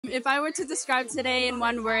If I were to describe today in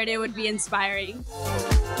one word, it would be inspiring.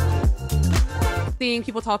 Seeing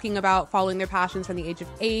people talking about following their passions from the age of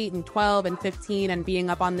 8 and 12 and 15 and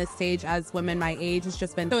being up on this stage as women my age has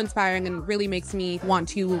just been so inspiring and really makes me want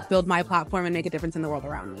to build my platform and make a difference in the world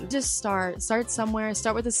around me. Just start somewhere,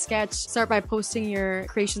 start with a sketch, start by posting your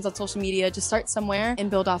creations on social media, just start somewhere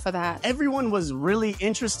and build off of that. Everyone was really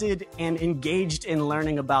interested and engaged in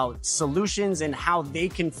learning about solutions and how they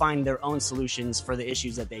can find their own solutions for the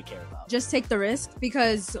issues that they care about. Just take the risk,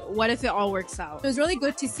 because what if it all works out? It was really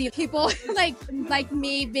good to see people like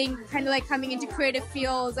me being kind of like coming into creative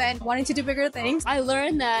fields and wanting to do bigger things. I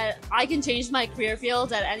learned that I can change my career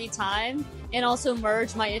field at any time and also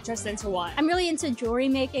merge my interests into one. I'm really into jewelry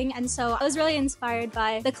making, and so I was really inspired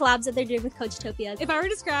by the collabs that they're doing with Coachtopia. If I were to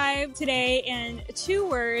describe today in 2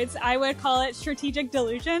 words, I would call it strategic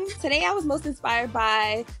delusion. Today I was most inspired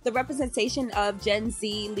by the representation of Gen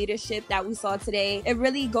Z leadership that we saw today. It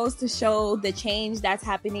really goes to show the change that's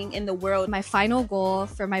happening in the world. My final goal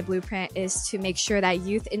for my blueprint is to make sure that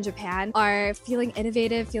youth in Japan are feeling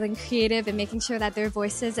innovative, feeling creative, and making sure that their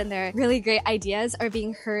voices and their really great ideas are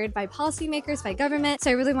being heard by policymakers, by government. So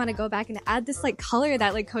I really want to go back and add this color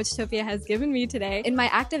that Coachtopia has given me today in my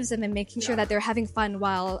activism and making sure that they're having fun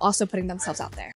while also putting themselves out there.